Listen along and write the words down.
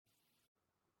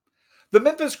The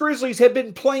Memphis Grizzlies have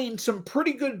been playing some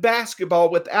pretty good basketball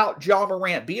without Ja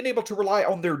Morant, being able to rely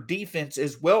on their defense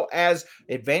as well as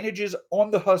advantages on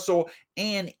the hustle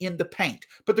and in the paint.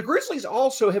 But the Grizzlies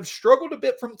also have struggled a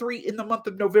bit from three in the month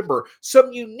of November.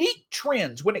 Some unique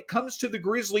trends when it comes to the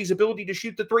Grizzlies' ability to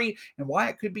shoot the three and why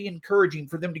it could be encouraging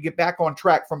for them to get back on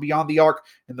track from beyond the arc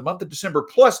in the month of December.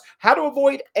 Plus, how to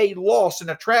avoid a loss in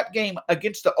a trap game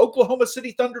against the Oklahoma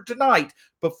City Thunder tonight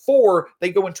before they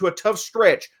go into a tough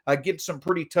stretch against some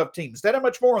pretty tough teams. That and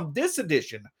much more on this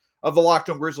edition of the Locked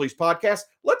On Grizzlies podcast.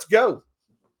 Let's go.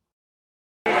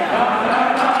 You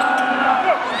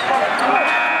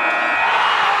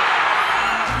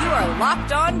are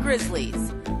Locked On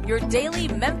Grizzlies, your daily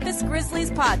Memphis Grizzlies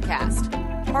podcast,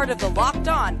 part of the Locked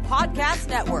On Podcast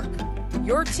Network,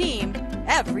 your team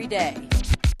every day.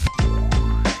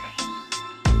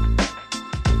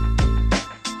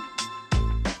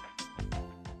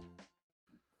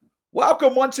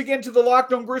 Welcome once again to the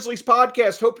Locked On Grizzlies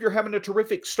podcast. Hope you're having a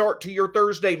terrific start to your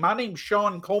Thursday. My name's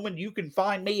Shawn Coleman. You can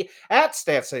find me at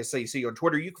StatsSAC on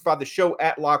Twitter. You can find the show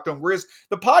at Locked On Grizz.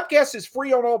 The podcast is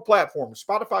free on all platforms: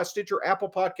 Spotify, Stitcher, Apple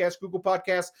Podcasts, Google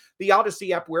Podcasts, the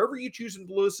Odyssey app, wherever you choose to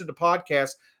listen to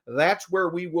podcasts. That's where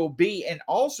we will be. And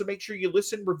also make sure you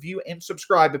listen, review, and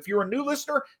subscribe. If you're a new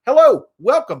listener, hello,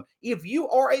 welcome. If you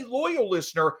are a loyal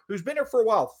listener who's been here for a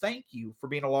while, thank you for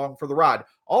being along for the ride.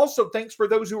 Also, thanks for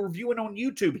those who are viewing on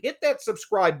YouTube. Hit that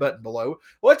subscribe button below.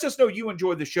 Lets us know you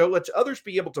enjoy the show. Lets others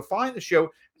be able to find the show.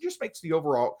 It just makes the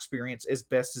overall experience as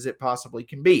best as it possibly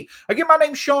can be. Again, my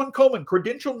name's Shawn Coleman,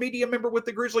 credentialed media member with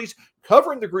the Grizzlies,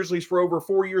 covering the Grizzlies for over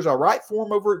 4 years. I write for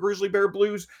them over at Grizzly Bear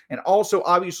Blues, and also,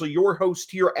 obviously, your host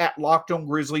here at Locked On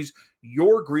Grizzlies,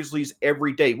 your Grizzlies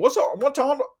every day. Want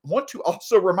to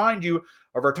also remind you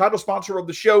of our title sponsor of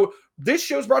the show. This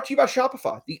show is brought to you by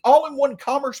Shopify, the all-in-one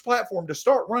commerce platform to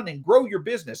start, run, and grow your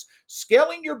business.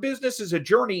 Scaling your business is a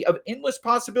journey of endless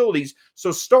possibilities,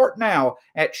 so start now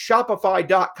at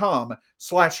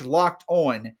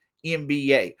shopify.com/lockedon.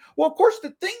 NBA. Well, of course,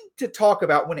 the thing to talk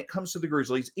about when it comes to the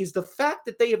Grizzlies is the fact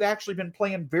that they have actually been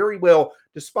playing very well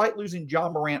despite losing Ja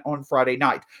Morant on Friday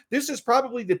night. This is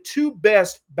probably the two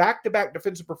best back-to-back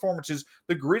defensive performances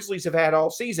the Grizzlies have had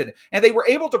all season. And they were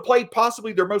able to play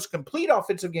possibly their most complete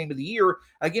offensive game of the year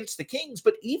against the Kings.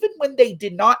 But even when they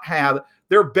did not have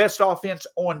their best offense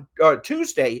on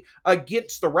Tuesday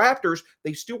against the Raptors,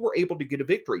 they still were able to get a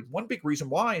victory. One big reason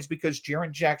why is because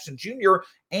Jaren Jackson Jr.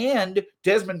 and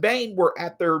Desmond Bane were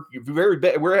at their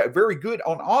very good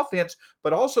on offense,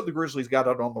 but also the Grizzlies got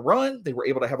out on the run. They were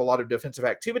able to have a lot of defensive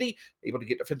activity, able to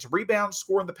get defensive rebounds,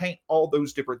 score in the paint, all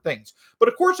those different things. But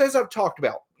of course, as I've talked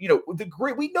about, we know what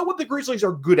the Grizzlies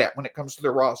are good at when it comes to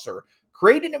their roster: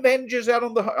 creating advantages out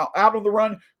on the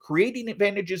run, creating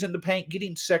advantages in the paint,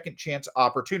 getting second chance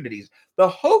opportunities. The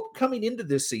hope coming into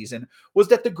this season was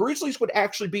that the Grizzlies would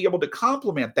actually be able to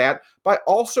complement that by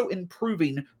also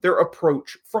improving their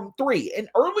approach from three. And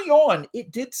early on,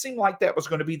 it did seem like that was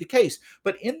going to be the case.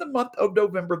 But in the month of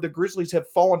November, the Grizzlies have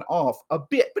fallen off a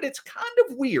bit. But it's kind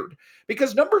of weird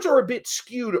because numbers are a bit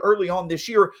skewed early on this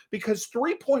year, because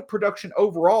three-point production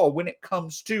overall when it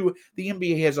comes to the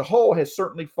NBA as a whole has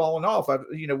certainly fallen off.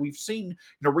 We've seen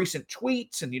recent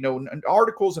tweets and and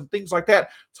articles and things like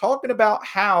that talking about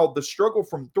how the struggle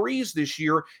from threes this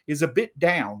year is a bit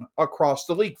down across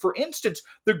the league. For instance,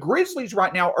 the Grizzlies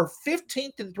right now are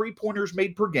 15th in three-pointers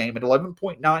made per game at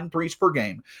 11.9 threes per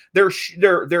game. They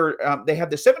have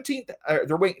the 17th.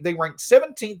 They ranked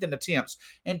 17th in attempts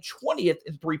and 20th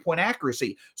in three-point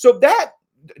accuracy. So that,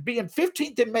 being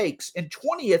 15th in makes and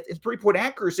 20th in three-point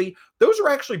accuracy, those are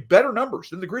actually better numbers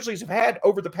than the Grizzlies have had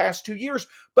over the past 2 years.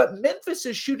 But Memphis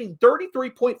is shooting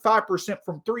 33.5%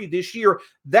 from three this year.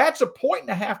 That's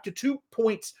 1.5 to 2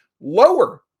 points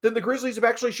lower than the Grizzlies have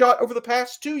actually shot over the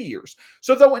past 2 years.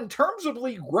 So though in terms of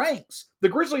league ranks, the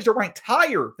Grizzlies are ranked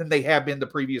higher than they have been the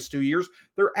previous 2 years,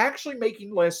 they're actually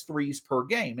making less threes per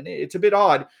game. And it's a bit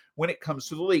odd when it comes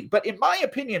to the league. But in my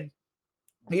opinion,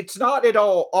 it's not at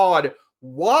all odd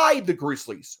why the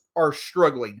Grizzlies are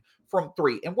struggling from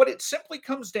three. And what it simply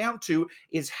comes down to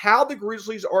is how the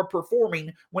Grizzlies are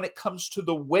performing when it comes to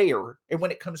the where and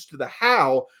when it comes to the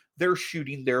how they're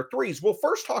shooting their threes. We'll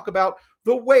first talk about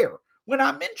the where. When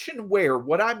I mention where,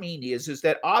 what I mean is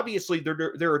that obviously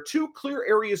there are two clear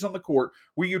areas on the court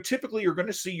where you typically are going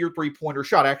to see your three-pointer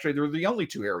shot. Actually, they're the only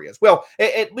two areas. Well,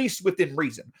 at least within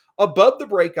reason. Above the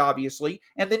break, obviously,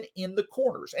 and then in the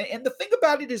corners. And the thing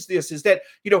about it is that,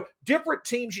 different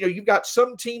teams, you've got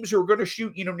some teams who are going to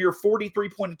shoot, near 40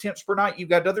 three-point attempts per night. You've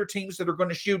got other teams that are going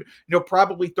to shoot,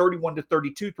 probably 31 to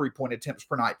 32 three-point attempts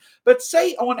per night. But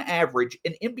say on average,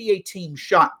 an NBA team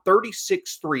shot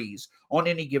 36 threes on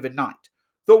any given night.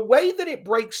 The way that it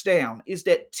breaks down is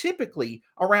that typically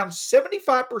around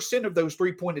 75% of those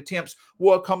three-point attempts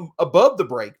will come above the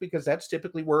break because that's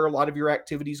typically where a lot of your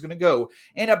activity is going to go.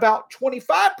 And about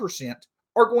 25%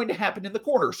 are going to happen in the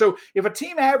corner. So if a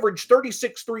team averaged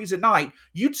 36 threes a night,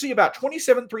 you'd see about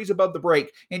 27 threes above the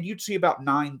break, and you'd see about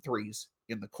 9 threes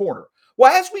in the corner.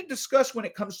 Well, as we've discussed when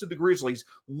it comes to the Grizzlies,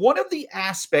 one of the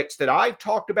aspects that I've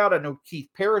talked about, I know Keith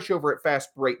Parrish over at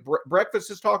Fast Break Breakfast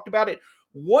has talked about it.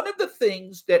 One of the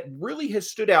things that really has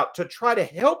stood out to try to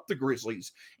help the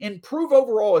Grizzlies improve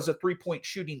overall as a three-point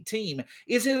shooting team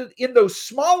is in those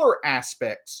smaller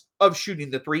aspects of shooting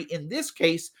the three. In this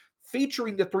case,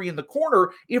 featuring the three in the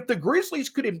corner. If the Grizzlies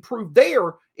could improve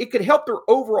there, it could help their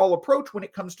overall approach when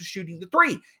it comes to shooting the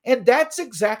three. And that's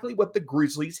exactly what the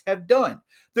Grizzlies have done.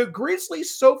 The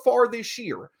Grizzlies so far this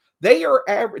year, they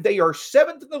are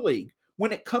seventh in the league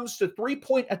when it comes to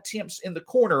three-point attempts in the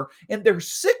corner, and they're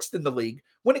sixth in the league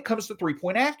when it comes to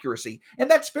three-point accuracy. And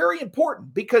that's very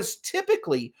important because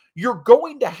typically you're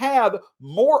going to have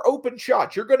more open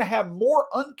shots. You're going to have more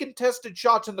uncontested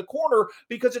shots in the corner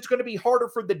because it's going to be harder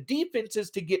for the defenses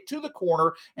to get to the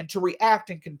corner and to react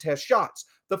and contest shots.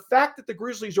 The fact that the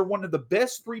Grizzlies are one of the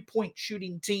best three-point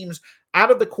shooting teams out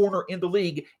of the corner in the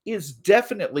league is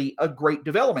definitely a great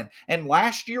development. And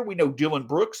last year, we know Dylan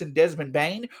Brooks and Desmond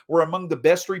Bane were among the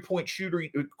best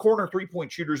corner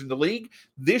three-point shooters in the league.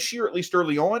 This year, at least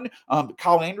early on,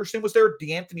 Kyle Anderson was there.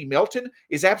 DeAnthony Melton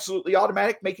is absolutely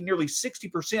automatic, making nearly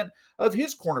 60% of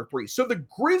his corner threes. So the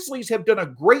Grizzlies have done a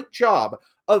great job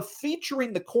of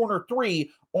featuring the corner three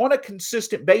on a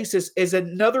consistent basis as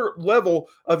another level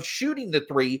of shooting the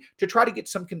three to try to get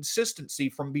some consistency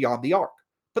from beyond the arc.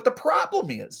 But the problem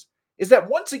is that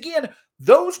once again,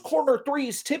 those corner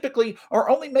threes typically are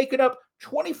only making up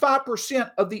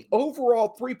 25% of the overall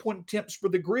three-point attempts for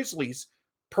the Grizzlies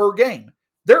per game.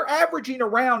 They're averaging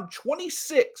around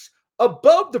 26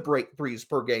 above the break threes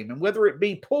per game. And whether it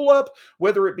be pull-up,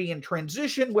 whether it be in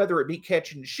transition, whether it be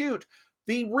catch and shoot,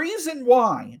 the reason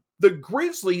why the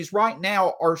Grizzlies right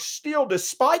now are still,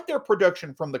 despite their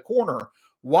production from the corner,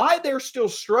 why they're still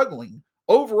struggling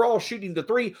overall shooting the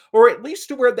three, or at least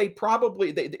to where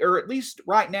or at least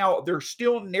right now, they're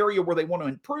still in an area where they want to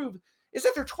improve, is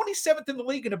that they're 27th in the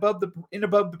league and above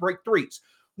the break threes.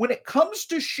 When it comes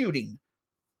to shooting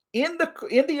in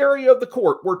the area of the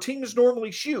court where teams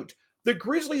normally shoot, the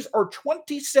Grizzlies are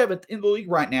 27th in the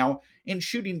league right now in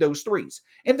shooting those threes.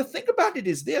 And the thing about it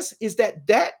is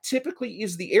that typically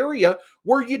is the area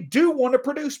where you do want to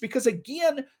produce, because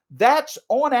again, that's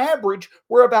on average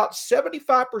where about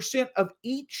 75% of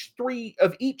each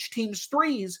team's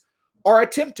threes are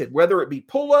attempted, whether it be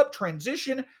pull-up,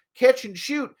 transition, catch and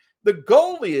shoot. The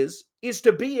goal is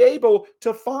to be able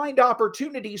to find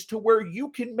opportunities to where you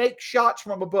can make shots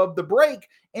from above the break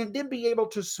and then be able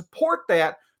to support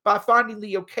that by finding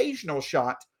the occasional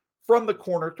shot from the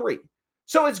corner three.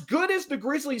 So as good as the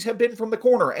Grizzlies have been from the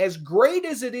corner, as great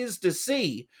as it is to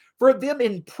see for them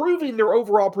improving their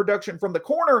overall production from the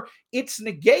corner, it's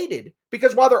negated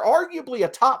because while they're arguably a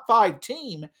top 5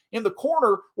 team in the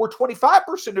corner where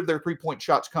 25% of their three-point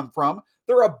shots come from,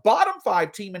 they're a bottom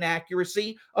 5 team in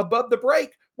accuracy above the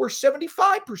break where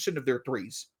 75% of their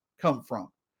threes come from.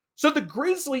 So the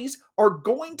Grizzlies are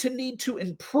going to need to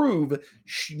improve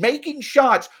making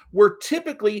shots where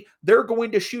typically they're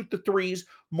going to shoot the threes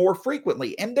more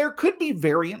frequently. And there could be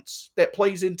variance that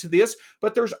plays into this,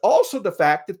 but there's also the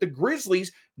fact that the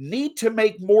Grizzlies need to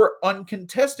make more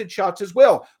uncontested shots as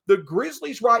well. The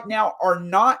Grizzlies right now are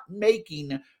not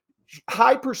making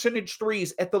high percentage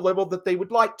threes at the level that they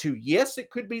would like to. Yes,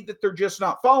 it could be that they're just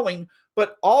not falling,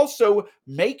 but also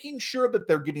making sure that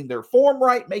they're getting their form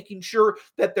right, making sure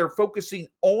that they're focusing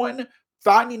on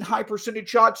finding high percentage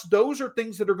shots. Those are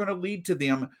things that are going to lead to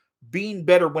them being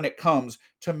better when it comes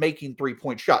to making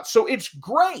three-point shots. So it's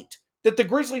great that the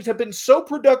Grizzlies have been so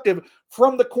productive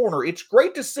from the corner. It's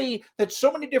great to see that so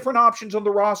many different options on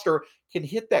the roster can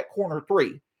hit that corner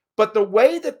three. But the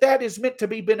way that is meant to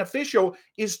be beneficial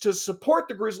is to support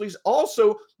the Grizzlies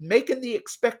also making the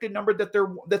expected number that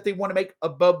they want to make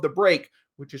above the break,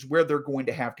 which is where they're going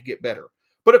to have to get better.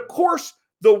 But of course,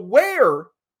 the where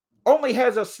only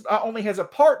has a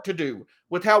part to do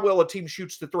with how well a team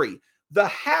shoots the three. The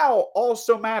how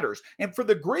also matters. And for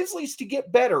the Grizzlies to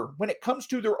get better when it comes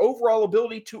to their overall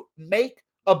ability to make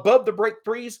above the break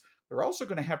threes, they're also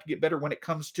going to have to get better when it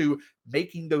comes to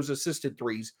making those assisted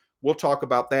threes. We'll talk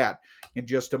about that in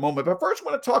just a moment. But first, I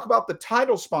want to talk about the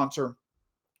title sponsor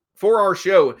for our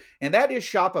show, and that is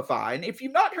Shopify. And if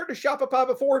you've not heard of Shopify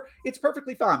before, it's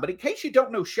perfectly fine. But in case you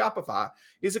don't know, Shopify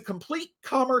is a complete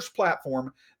commerce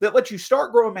platform that lets you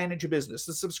start, grow, and manage a business.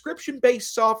 The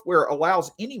subscription-based software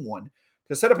allows anyone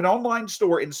to set up an online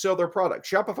store and sell their products.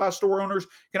 Shopify store owners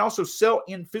can also sell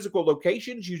in physical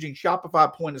locations using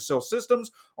Shopify point-of-sale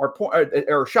systems or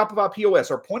Shopify POS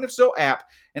or point-of-sale app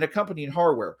and accompanying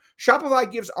hardware.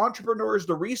 Shopify gives entrepreneurs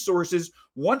the resources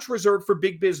once reserved for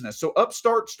big business, so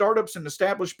upstarts, startups, and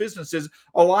established businesses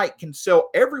alike can sell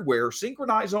everywhere,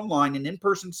 synchronize online and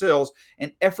in-person sales,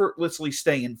 and effortlessly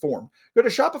stay informed. Go to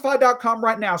Shopify.com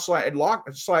right now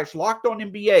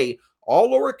 /LockedOnNBA, all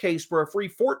lowercase, for a free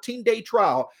 14-day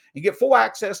trial and get full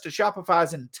access to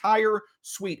Shopify's entire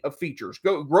suite of features.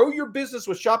 Go grow your business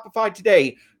with Shopify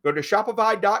today. Go to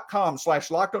Shopify.com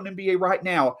 /LockedOnNBA right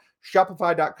now.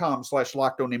 Shopify.com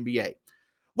 /LockedOnNBA.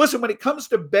 Listen, when it comes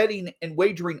to betting and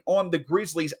wagering on the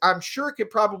Grizzlies, I'm sure it could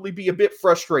probably be a bit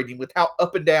frustrating with how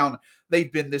up and down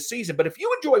they've been this season. But if you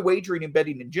enjoy wagering and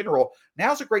betting in general,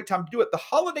 now's a great time to do it. The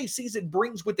holiday season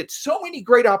brings with it so many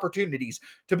great opportunities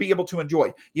to be able to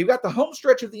enjoy. You've got the home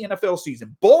stretch of the NFL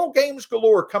season, bowl games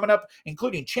galore coming up,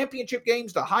 including championship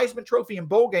games, the Heisman Trophy, and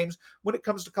bowl games when it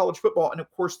comes to college football, and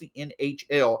of course the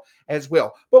NHL as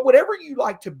well. But whatever you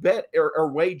like to bet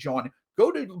or wage on, go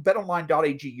to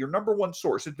betonline.ag, your number one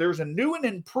source. If there's a new and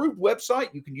improved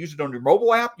website, you can use it on your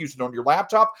mobile app, use it on your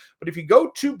laptop. But if you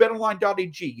go to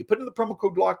betonline.ag, you put in the promo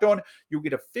code Locked On, you'll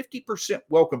get a 50%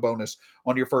 welcome bonus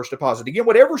on your first deposit. Again,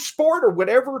 whatever sport or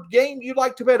whatever game you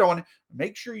like to bet on,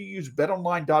 make sure you use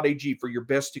betonline.ag for your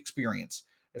best experience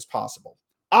as possible.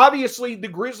 Obviously, the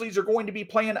Grizzlies are going to be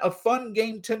playing a fun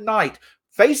game tonight,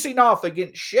 facing off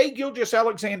against Shai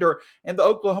Gilgeous-Alexander and the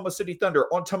Oklahoma City Thunder.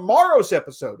 On tomorrow's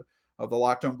episode of the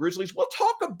Locked On Grizzlies, we'll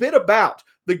talk a bit about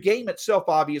the game itself,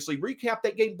 obviously, recap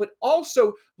that game, but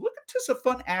also look into some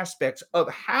fun aspects of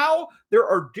how there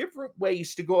are different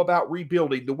ways to go about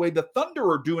rebuilding, the way the Thunder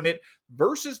are doing it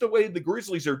versus the way the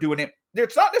Grizzlies are doing it.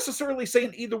 It's not necessarily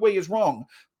saying either way is wrong,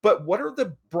 but what are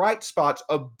the bright spots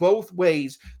of both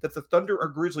ways that the Thunder or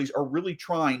Grizzlies are really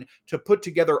trying to put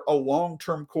together a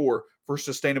long-term core for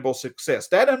sustainable success?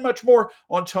 That and much more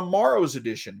on tomorrow's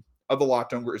edition of the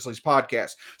Locked On Grizzlies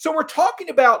podcast. So we're talking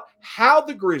about how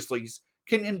the Grizzlies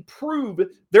can improve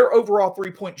their overall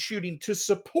three-point shooting to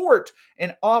support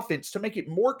an offense to make it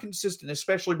more consistent,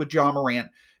 especially with Ja Morant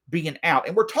being out.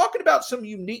 And we're talking about some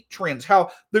unique trends,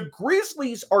 how the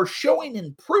Grizzlies are showing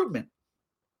improvement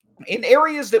in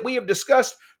areas that we have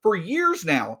discussed for years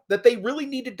now that they really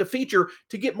needed to feature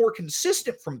to get more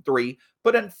consistent from three.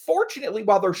 But unfortunately,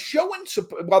 while they're showing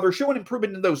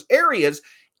improvement in those areas,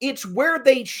 it's where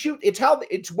they shoot.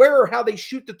 It's where or how they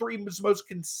shoot the three most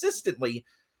consistently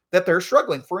that they're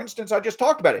struggling. For instance, I just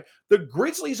talked about it. The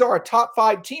Grizzlies are a top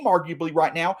 5 team, arguably,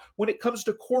 right now when it comes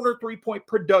to corner three-point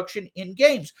production in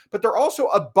games. But they're also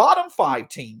a bottom 5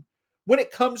 team when it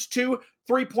comes to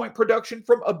three-point production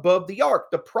from above the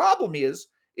arc. The problem is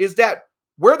that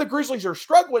where the Grizzlies are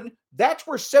struggling, that's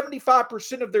where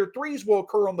 75% of their threes will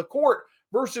occur on the court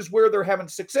versus where they're having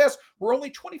success, where only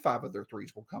 25 of their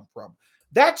threes will come from.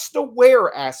 That's the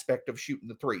where aspect of shooting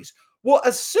the threes. Well,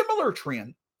 a similar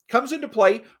trend comes into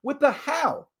play with the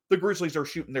how the Grizzlies are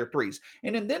shooting their threes.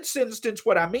 And in this instance,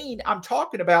 what I mean, I'm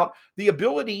talking about the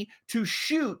ability to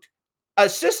shoot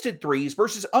assisted threes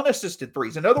versus unassisted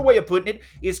threes. Another way of putting it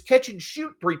is catch and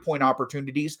shoot three-point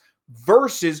opportunities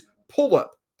versus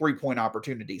pull-up three-point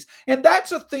opportunities. And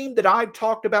that's a theme that I've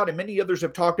talked about and many others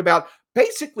have talked about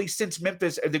basically since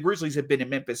the Grizzlies have been in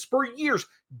Memphis for years,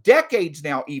 decades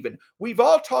now even. We've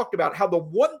all talked about how the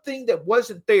one thing that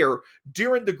wasn't there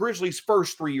during the Grizzlies'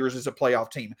 first 3 years as a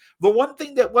playoff team, the one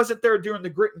thing that wasn't there during the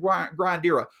grit and grind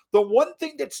era, the one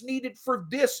thing that's needed for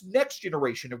this next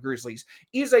generation of Grizzlies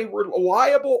is a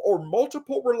reliable or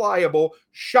multiple reliable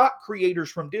shot creators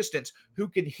from distance who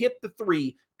can hit the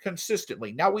three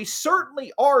consistently. Now, we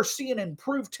certainly are seeing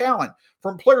improved talent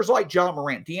from players like Ja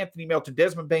Morant, DeAnthony Melton,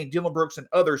 Desmond Bane, Dillon Brooks, and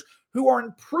others who are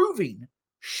improving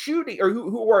shooting, or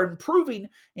who are improving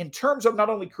in terms of not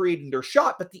only creating their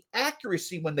shot, but the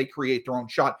accuracy when they create their own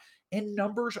shot. And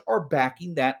numbers are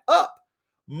backing that up.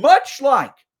 Much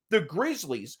like the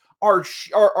Grizzlies are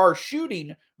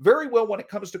shooting very well when it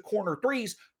comes to corner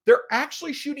threes, they're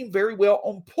actually shooting very well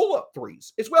on pull-up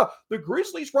threes as well. The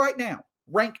Grizzlies right now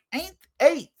rank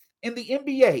 8th in the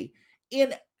NBA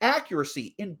in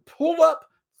accuracy, in pull-up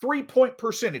three-point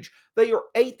percentage. They are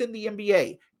 8th in the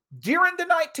NBA. During the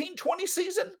 19-20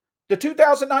 season, the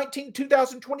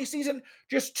 2019-2020 season,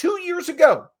 just 2 years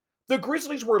ago, the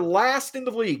Grizzlies were last in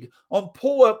the league on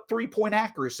pull-up three-point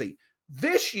accuracy.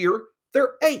 This year,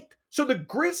 they're 8th. So the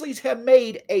Grizzlies have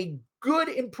made a good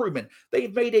improvement.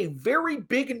 They've made a very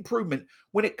big improvement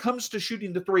when it comes to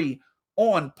shooting the three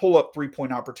on pull-up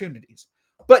three-point opportunities.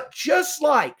 But just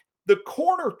like the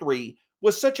corner three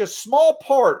was such a small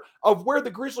part of where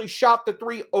the Grizzlies shot the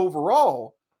three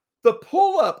overall, the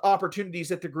pull-up opportunities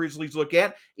that the Grizzlies look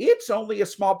at, it's only a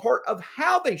small part of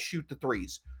how they shoot the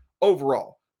threes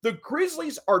overall. The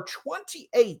Grizzlies are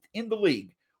 28th in the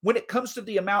league when it comes to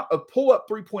the amount of pull-up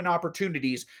three-point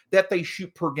opportunities that they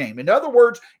shoot per game. In other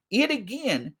words, it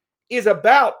again is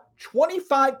about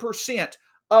 25%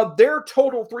 of their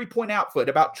total three-point output.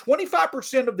 About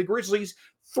 25% of the Grizzlies'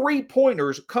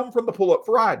 three-pointers come from the pull-up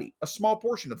variety, a small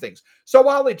portion of things. So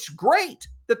while it's great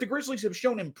that the Grizzlies have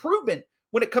shown improvement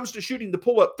when it comes to shooting the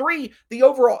pull-up three, the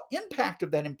overall impact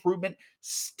of that improvement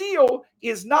still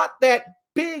is not that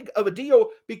big of a deal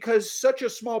because such a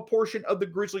small portion of the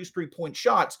Grizzlies' three-point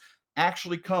shots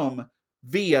actually come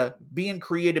via being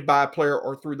created by a player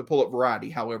or through the pull-up variety,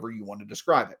 however you want to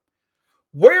describe it.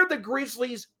 Where the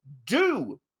Grizzlies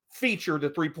do feature the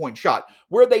three-point shot,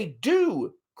 where they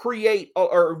do create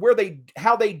or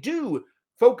how they do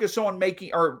focus on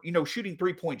making or shooting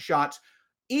three-point shots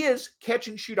is catch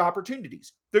and shoot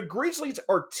opportunities. The Grizzlies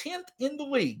are 10th in the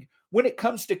league when it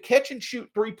comes to catch and shoot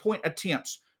three-point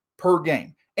attempts per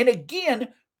game. And again,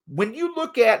 when you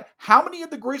look at how many of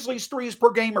the Grizzlies threes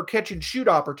per game are catch and shoot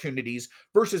opportunities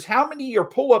versus how many are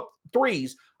pull-up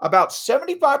threes, about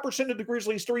 75% of the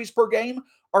Grizzlies threes per game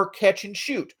are catch and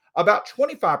shoot. About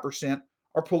 25%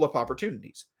 are pull-up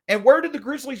opportunities. And where do the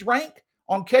Grizzlies rank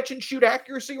on catch and shoot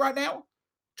accuracy right now?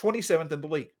 27th in the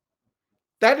league.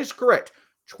 That is correct.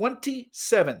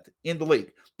 27th in the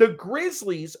league. The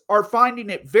Grizzlies are finding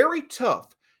it very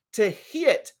tough to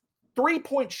hit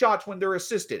three-point shots when they're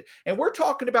assisted. And we're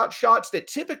talking about shots that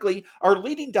typically are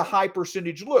leading to high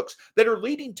percentage looks, that are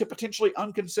leading to potentially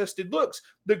uncontested looks.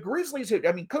 The Grizzlies,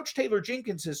 Coach Taylor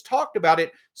Jenkins has talked about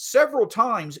it several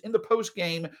times in the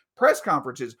post-game press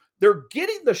conferences. They're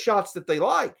getting the shots that they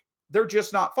like. They're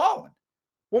just not falling.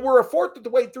 When we're a fourth of the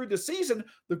way through the season,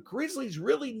 the Grizzlies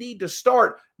really need to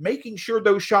start making sure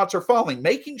those shots are falling,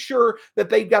 making sure that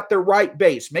they've got their right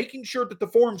base, making sure that the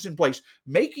form's in place,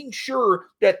 making sure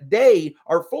that they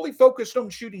are fully focused on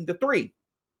shooting the three.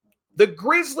 The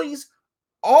Grizzlies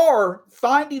are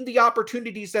finding the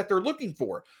opportunities that they're looking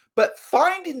for, but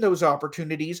finding those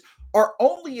opportunities are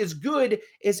only as good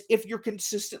as if you're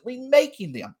consistently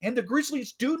making them. And the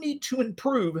Grizzlies do need to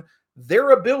improve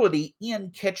their ability in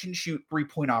catch and shoot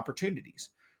three-point opportunities.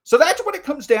 So that's what it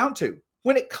comes down to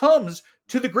when it comes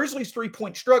to the Grizzlies'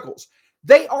 three-point struggles.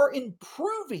 They are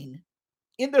improving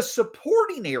in the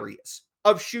supporting areas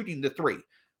of shooting the three,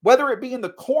 whether it be in the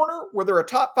corner where they're a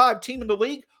top 5 team in the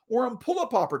league or on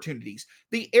pull-up opportunities.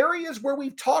 The areas where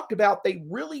we've talked about they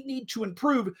really need to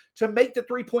improve to make the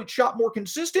three-point shot more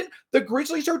consistent, the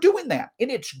Grizzlies are doing that, and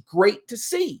it's great to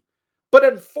see. But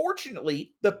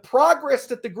unfortunately, the progress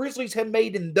that the Grizzlies have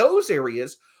made in those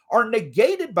areas are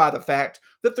negated by the fact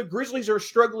that the Grizzlies are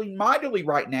struggling mightily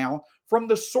right now from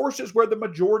the sources where the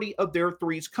majority of their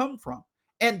threes come from.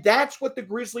 And that's what the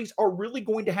Grizzlies are really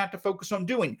going to have to focus on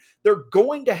doing. They're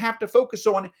going to have to focus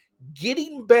on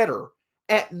getting better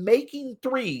at making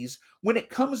threes when it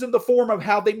comes in the form of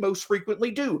how they most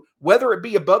frequently do, whether it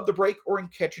be above the break or in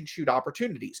catch and shoot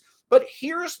opportunities. But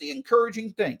here's the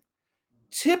encouraging thing.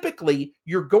 Typically,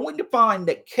 you're going to find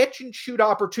that catch and shoot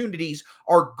opportunities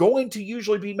are going to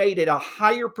usually be made at a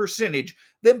higher percentage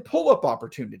than pull-up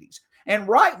opportunities. And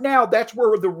right now, that's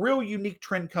where the real unique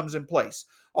trend comes in place.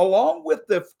 Along with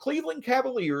the Cleveland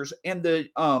Cavaliers and the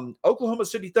Oklahoma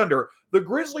City Thunder, the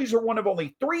Grizzlies are one of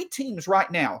only 3 teams right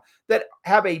now that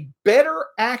have a better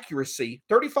accuracy,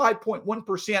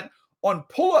 35.1% on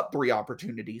pull-up three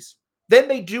opportunities than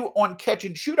they do on catch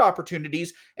and shoot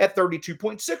opportunities at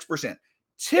 32.6%.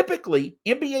 Typically,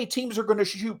 NBA teams are going to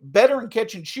shoot better in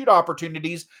catch and shoot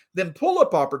opportunities than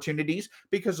pull-up opportunities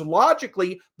because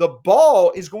logically the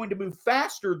ball is going to move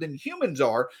faster than humans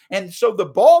are. And so the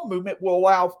ball movement will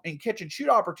allow, in catch and shoot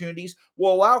opportunities,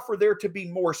 will allow for there to be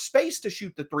more space to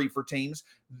shoot the three for teams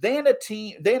than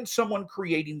someone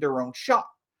creating their own shot.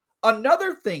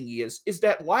 Another thing is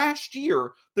that last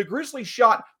year, the Grizzlies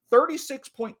shot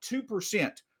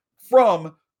 36.2%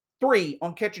 from three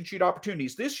on catch and shoot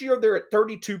opportunities. This year, they're at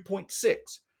 32.6.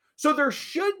 So there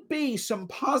should be some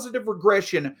positive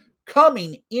regression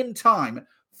coming in time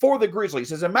for the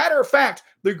Grizzlies. As a matter of fact,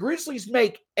 the Grizzlies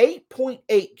make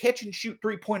 8.8 catch and shoot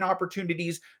three-point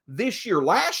opportunities this year.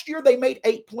 Last year, they made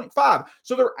 8.5.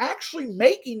 So they're actually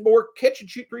making more catch and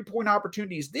shoot three-point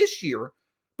opportunities this year.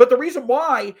 But the reason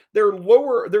why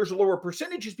there's a lower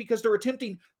percentage is because they're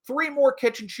attempting 3 more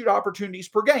catch and shoot opportunities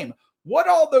per game. What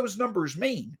all those numbers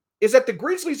mean is that the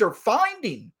Grizzlies are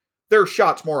finding their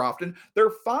shots more often.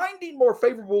 They're finding more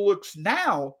favorable looks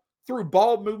now through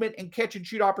ball movement and catch and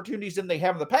shoot opportunities than they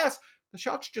have in the past the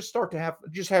shots just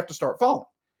have to start falling.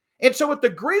 And so if the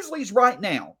Grizzlies right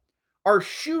now are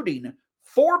shooting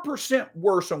 4%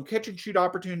 worse on catch and shoot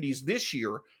opportunities this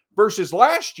year versus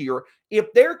last year,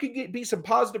 if there could be some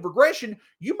positive regression,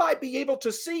 you might be able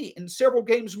to see in several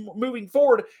games moving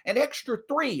forward an extra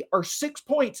 3 or 6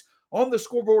 points on the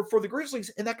scoreboard for the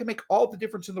Grizzlies, and that can make all the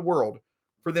difference in the world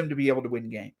for them to be able to win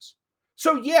games.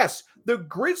 So yes, the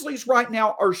Grizzlies right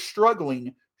now are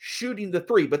struggling shooting the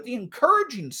 3, but the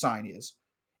encouraging sign is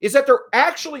that they're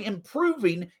actually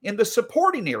improving in the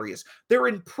supporting areas. They're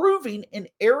improving in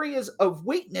areas of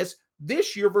weakness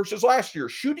this year versus last year,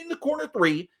 shooting the corner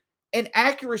 3 and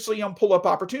accuracy on pull-up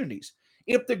opportunities.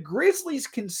 If the Grizzlies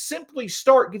can simply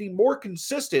start getting more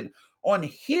consistent on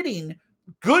hitting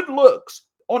good looks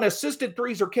on assisted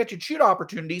threes or catch and shoot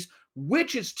opportunities,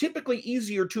 which is typically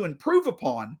easier to improve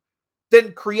upon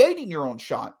than creating your own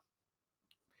shot.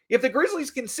 If the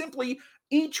Grizzlies can simply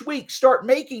each week start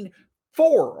making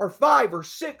 4 or 5 or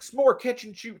 6 more catch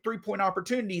and shoot three-point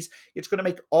opportunities, it's going to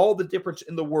make all the difference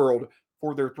in the world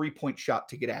for their three-point shot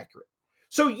to get accurate.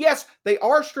 So yes, they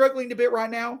are struggling a bit right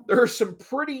now. There are some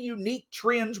pretty unique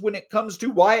trends when it comes to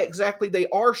why exactly they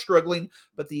are struggling,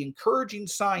 but the encouraging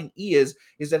sign is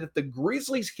that if the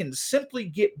Grizzlies can simply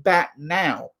get back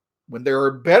now, when they're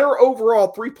a better overall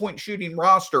three-point shooting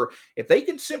roster, if they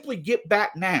can simply get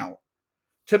back now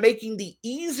to making the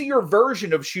easier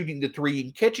version of shooting the 3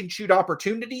 and catch and shoot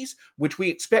opportunities, which we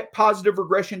expect positive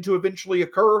regression to eventually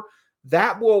occur,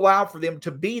 that will allow for them to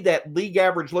be that league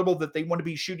average level that they want to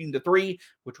be shooting the 3,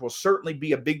 which will certainly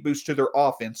be a big boost to their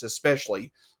offense,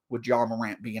 especially with Ja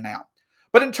Morant being out.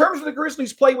 But in terms of the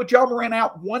Grizzlies' play with Ja Morant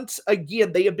out, once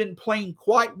again, they have been playing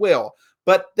quite well.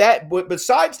 But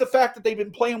besides the fact that they've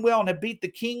been playing well and have beat the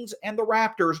Kings and the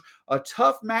Raptors, a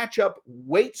tough matchup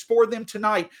waits for them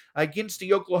tonight against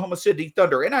the Oklahoma City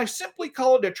Thunder. And I simply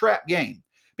call it a trap game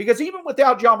because even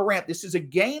without Ja Morant, this is a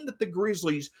game that the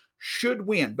Grizzlies should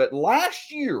win. But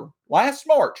last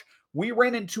March, we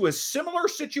ran into a similar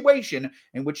situation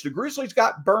in which the Grizzlies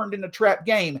got burned in a trap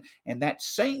game. And that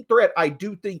same threat, I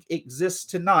do think, exists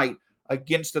tonight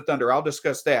against the Thunder. I'll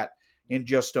discuss that in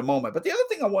just a moment. But the other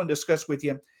thing I want to discuss with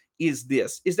you is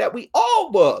that we all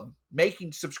love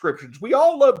making subscriptions. We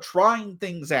all love trying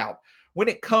things out when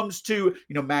it comes to,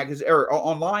 magazine or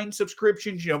online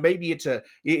subscriptions. Maybe it's a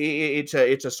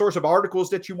source of articles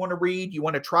that you want to read. You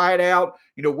want to try it out,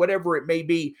 whatever it may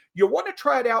be. You want to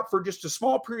try it out for just a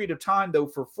small period of time, though,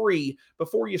 for free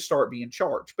before you start being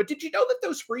charged. But did you know that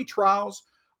those free trials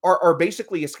are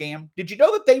basically a scam? Did you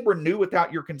know that they renew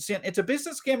without your consent? It's a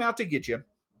business scam out to get you.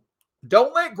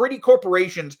 Don't let greedy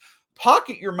corporations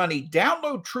pocket your money.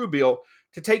 Download Truebill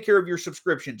to take care of your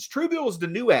subscriptions. Truebill is the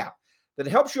new app that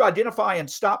helps you identify and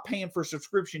stop paying for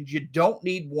subscriptions you don't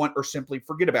need, want, or simply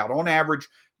forget about. On average,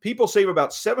 people save about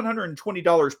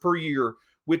 $720 per year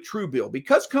with Truebill.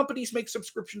 Because companies make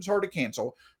subscriptions hard to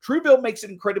cancel, Truebill makes it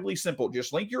incredibly simple.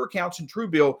 Just link your accounts and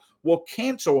Truebill will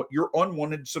cancel your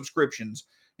unwanted subscriptions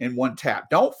in one tap.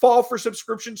 Don't fall for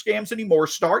subscription scams anymore.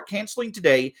 Start canceling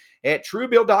today at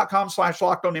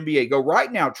Truebill.com/LockedOnNBA. Go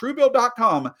right now,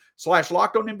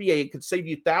 Truebill.com/LockedOnNBA. It could save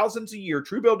you thousands a year.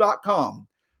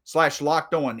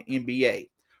 Truebill.com/LockedOnNBA. Of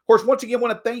course, once again, I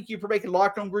want to thank you for making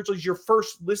Locked On Grizzlies your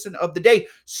first listen of the day.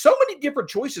 So many different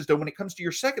choices, though, when it comes to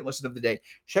your second listen of the day.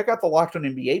 Check out the Locked On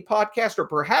NBA podcast, or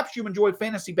perhaps you enjoy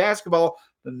fantasy basketball,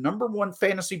 the number one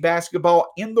fantasy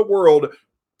basketball in the world.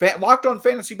 Locked On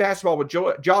Fantasy Basketball with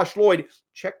Josh Lloyd.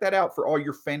 Check that out for all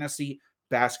your fantasy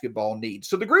basketball needs.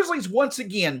 So the Grizzlies, once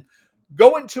again,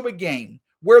 go into a game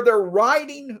where they're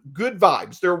riding good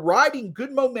vibes. They're riding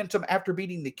good momentum after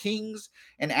beating the Kings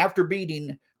and after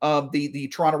beating the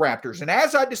Toronto Raptors. And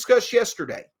as I discussed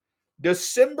yesterday,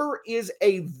 December is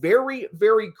a very,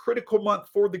 very critical month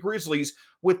for the Grizzlies,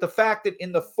 with the fact that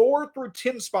in the 4 through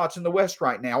 10 spots in the West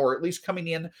right now, or at least coming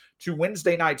in to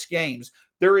Wednesday night's games,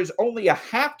 there is only a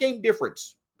half game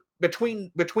difference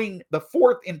between the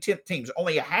 4th and 10th teams.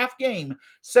 Only a half game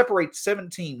separates 7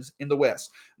 teams in the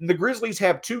West. And the Grizzlies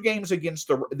have 2 games against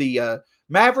the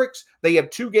Mavericks. They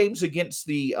have 2 games against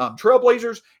the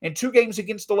Trailblazers and 2 games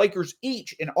against the Lakers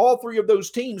each. And all 3 of those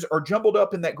teams are jumbled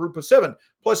up in that group of 7,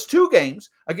 plus 2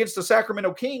 games against the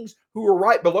Sacramento Kings, who are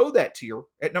right below that tier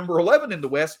at number 11 in the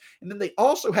West. And then they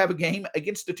also have a game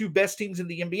against the 2 best teams in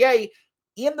the NBA,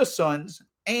 in the Suns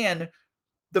and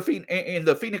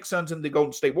the Phoenix Suns and the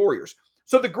Golden State Warriors.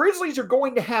 So the Grizzlies are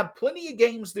going to have plenty of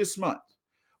games this month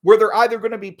where they're either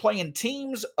going to be playing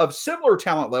teams of similar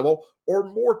talent level or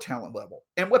more talent level.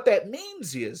 And what that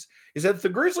means is that if the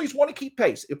Grizzlies want to keep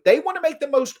pace, if they want to make the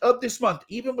most of this month,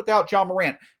 even without Ja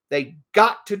Morant, they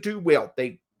got to do well.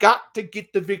 They got to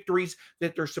get the victories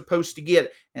that they're supposed to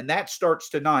get, and that starts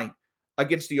tonight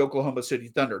against the Oklahoma City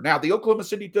Thunder. Now, the Oklahoma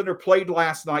City Thunder played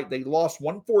last night. They lost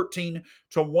 114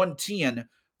 to 110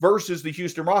 versus the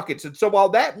Houston Rockets. And so while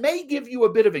that may give you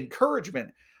a bit of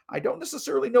encouragement, I don't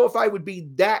necessarily know if I would be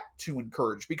that too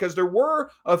encouraged, because there were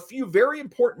a few very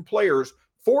important players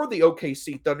for the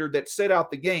OKC Thunder that set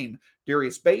out the game.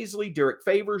 Darius Bazley, Derek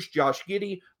Favors, Josh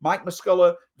Giddey, Mike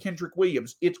Muscala, Kendrick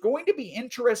Williams. It's going to be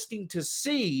interesting to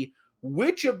see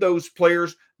which of those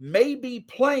players may be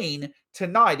playing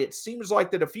tonight. It seems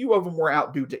like that a few of them were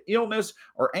out due to illness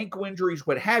or ankle injuries,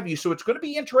 what have you. So it's going to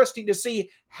be interesting to see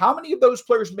how many of those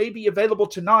players may be available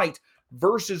tonight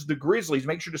versus the Grizzlies.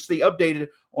 Make sure to stay updated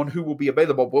on who will be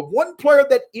available. But one player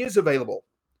that is available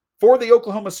for the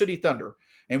Oklahoma City Thunder,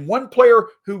 and one player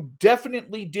who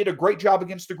definitely did a great job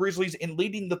against the Grizzlies in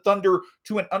leading the Thunder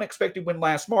to an unexpected win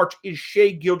last March, is Shai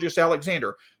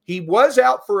Gilgeous-Alexander. He was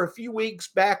out for a few weeks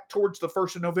back towards the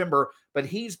 1st of November, but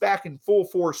he's back in full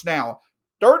force now.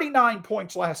 39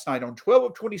 points last night on 12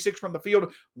 of 26 from the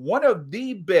field. One of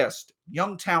the best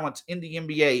young talents in the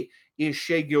NBA is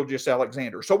Shai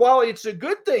Gilgeous-Alexander. So while it's a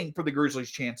good thing for the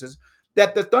Grizzlies' chances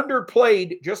that the Thunder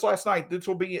played just last night,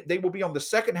 they will be on the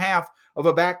second half of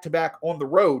a back-to-back on the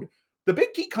road. The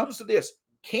big key comes to this.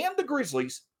 Can the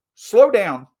Grizzlies slow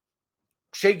down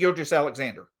Shai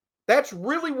Gilgeous-Alexander? That's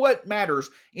really what matters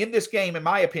in this game, in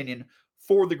my opinion,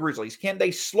 for the Grizzlies. Can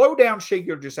they slow down Shai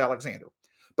Gilgeous-Alexander?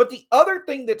 But the other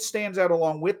thing that stands out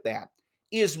along with that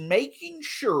is making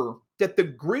sure that the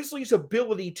Grizzlies'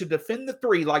 ability to defend the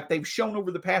three, like they've shown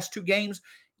over the past two games,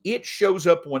 it shows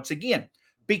up once again.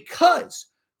 Because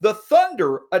the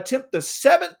Thunder attempt the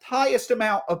seventh highest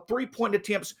amount of three-point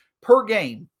attempts per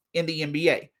game in the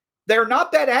NBA. They're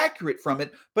not that accurate from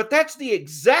it, but that's the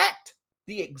exact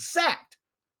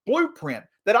blueprint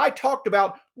that I talked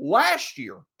about last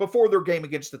year before their game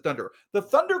against the Thunder. The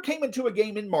Thunder came into a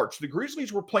game in March. The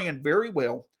Grizzlies were playing very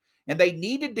well, and they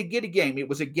needed to get a game. It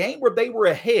was a game where they were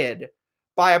ahead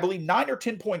by, I believe, 9 or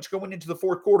 10 points going into the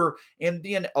fourth quarter, and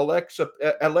then Alexei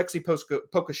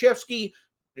Pokusevski,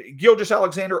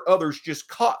 Gilgeous-Alexander, others just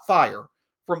caught fire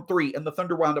from three, and the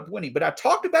Thunder wound up winning. But I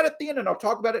talked about it then, and I'll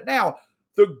talk about it now.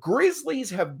 The Grizzlies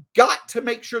have got to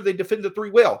make sure they defend the three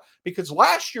well, because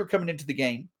last year coming into the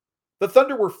game, the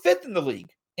Thunder were fifth in the league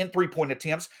in three-point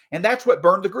attempts, and that's what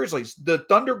burned the Grizzlies. The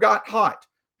Thunder got hot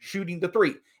shooting the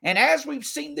three. And as we've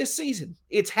seen this season,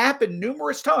 it's happened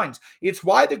numerous times. It's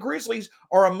why the Grizzlies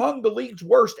are among the league's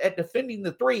worst at defending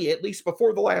the three, at least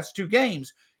before the last two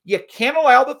games. You can't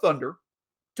allow the Thunder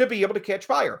to be able to catch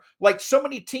fire. Like so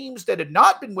many teams that had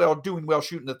not been doing well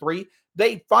shooting the three,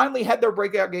 they finally had their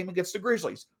breakout game against the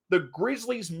Grizzlies. The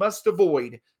Grizzlies must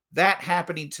avoid that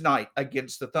happening tonight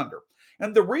against the Thunder.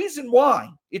 And the reason why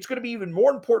it's going to be even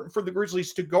more important for the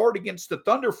Grizzlies to guard against the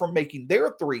Thunder from making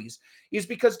their threes is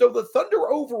because though the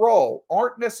Thunder overall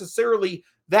aren't necessarily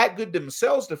that good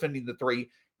themselves defending the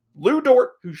three, Lou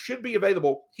Dort, who should be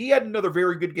available, he had another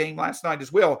very good game last night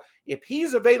as well. If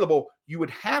he's available, you would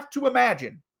have to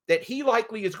imagine that he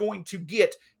likely is going to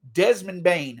get Desmond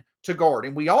Bane to guard.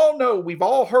 And we all know, we've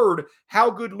all heard how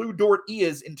good Lou Dort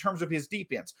is in terms of his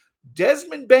defense.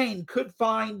 Desmond Bane could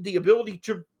find the ability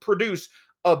to produce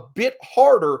a bit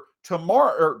harder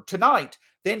tonight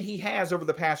than he has over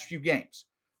the past few games.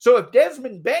 So if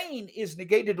Desmond Bane is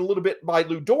negated a little bit by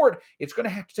Lou Dort, it's going to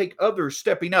have to take others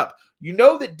stepping up. You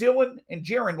know that Dylan and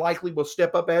Jaren likely will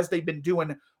step up as they've been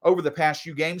doing over the past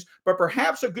few games, but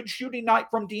perhaps a good shooting night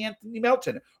from DeAnthony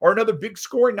Melton or another big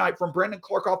scoring night from Brandon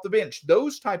Clark off the bench.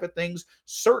 Those type of things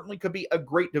certainly could be a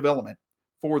great development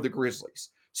for the Grizzlies.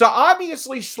 So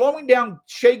obviously slowing down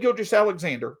Shai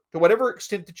Gilgeous-Alexander to whatever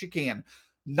extent that you can,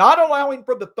 not allowing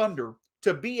for the Thunder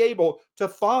to be able to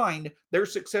find their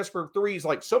success for threes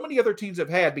like so many other teams have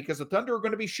had, because the Thunder are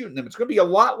going to be shooting them. It's going to be a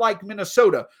lot like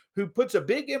Minnesota, who puts a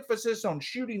big emphasis on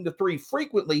shooting the three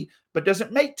frequently, but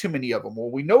doesn't make too many of them. Well,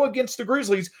 we know against the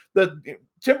Grizzlies, the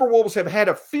Timberwolves have had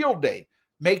a field day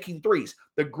making threes.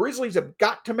 The Grizzlies have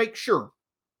got to make sure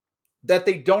that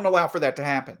they don't allow for that to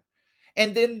happen.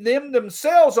 And then them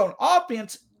themselves on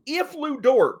offense, if Lou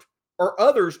Dort or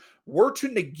others were to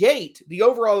negate the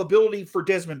overall ability for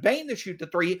Desmond Bane to shoot the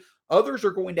three, others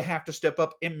are going to have to step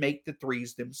up and make the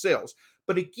threes themselves.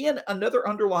 But again, another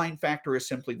underlying factor is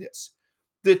simply this.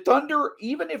 The Thunder,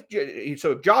 even if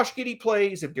Josh Giddey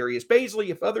plays, if Darius Bazley,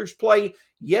 if others play,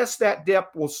 yes, that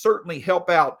depth will certainly help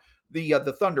out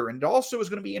the Thunder. And it also is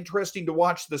going to be interesting to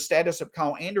watch the status of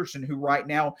Kyle Anderson, who right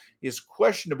now is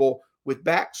questionable with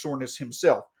back soreness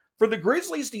himself. For the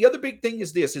Grizzlies, the other big thing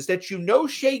is this, is that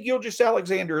Shai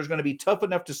Gilgeous-Alexander is going to be tough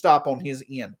enough to stop on his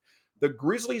end. The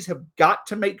Grizzlies have got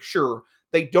to make sure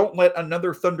they don't let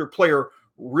another Thunder player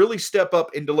really step up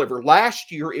and deliver.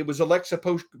 Last year, it was Alexa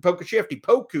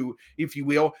Poku, if you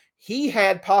will. He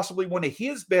had possibly one of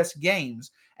his best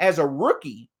games as a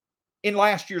rookie in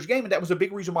last year's game, and that was a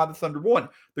big reason why the Thunder won.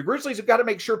 The Grizzlies have got to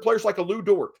make sure players like a Lou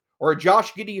Dort or a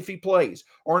Josh Giddey, if he plays,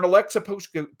 or an Alexa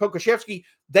Pokusevski,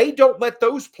 they don't let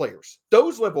those players,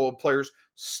 those level of players,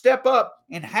 step up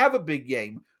and have a big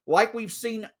game like we've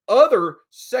seen other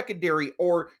secondary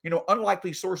or,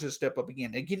 unlikely sources step up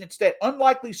again. Again, it's that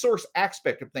unlikely source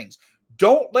aspect of things.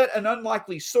 Don't let an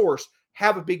unlikely source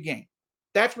have a big game.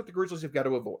 That's what the Grizzlies have got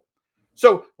to avoid.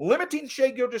 So limiting Shai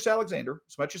Gilgeous-Alexander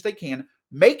as much as they can,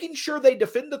 making sure they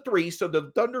defend the three so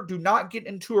the Thunder do not get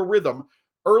into a rhythm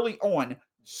early on,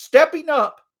 stepping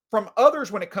up from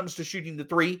others when it comes to shooting the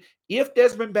three. If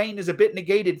Desmond Bane is a bit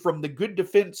negated from the good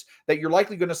defense that you're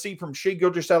likely going to see from Shai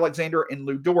Gilgeous-Alexander and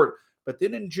Lou Dort. But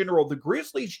then in general, the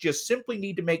Grizzlies just simply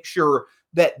need to make sure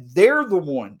that they're the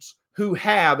ones who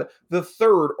have the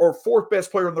third or fourth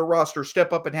best player on the roster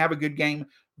step up and have a good game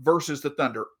versus the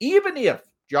Thunder. Even if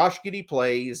Josh Giddey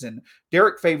plays and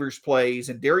Derek Favors plays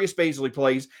and Darius Bazley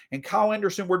plays and Kyle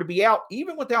Anderson were to be out,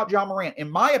 even without John Morant, in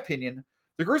my opinion,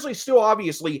 the Grizzlies still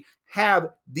obviously have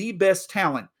the best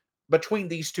talent between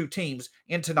these two teams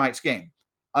in tonight's game.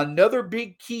 Another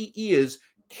big key is,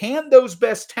 can those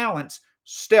best talents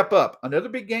step up? Another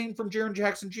big game from Jaren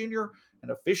Jackson Jr., an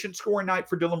efficient scoring night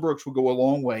for Dillon Brooks will go a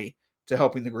long way to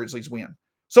helping the Grizzlies win.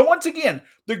 So once again,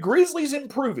 the Grizzlies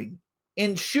improving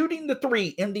in shooting the three,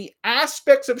 in the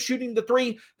aspects of shooting the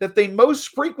three that they most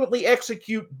frequently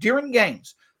execute during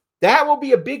games. That will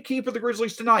be a big key for the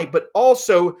Grizzlies tonight, but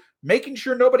also making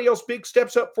sure nobody else big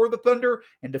steps up for the Thunder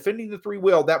and defending the three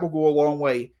well. That will go a long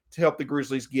way to help the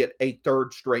Grizzlies get a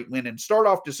third straight win and start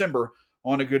off December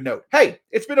on a good note. Hey,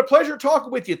 it's been a pleasure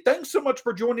talking with you. Thanks so much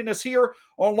for joining us here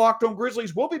on Locked On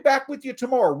Grizzlies. We'll be back with you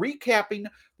tomorrow, recapping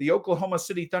the Oklahoma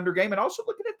City Thunder game and also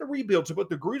looking at the rebuilds of both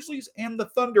the Grizzlies and the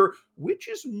Thunder, which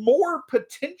is more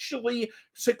potentially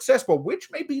successful, which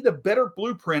may be the better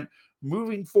blueprint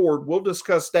moving forward. We'll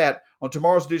discuss that on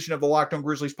tomorrow's edition of the Locked On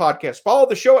Grizzlies podcast. Follow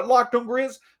the show at Locked On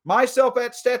Grizz, myself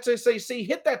at StatsSAC.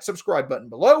 Hit that subscribe button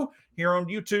below here on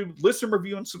YouTube. Listen,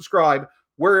 review, and subscribe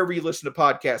wherever you listen to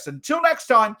podcasts. Until next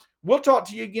time, we'll talk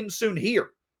to you again soon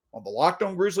here on the Locked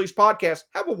On Grizzlies podcast.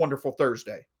 Have a wonderful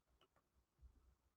Thursday.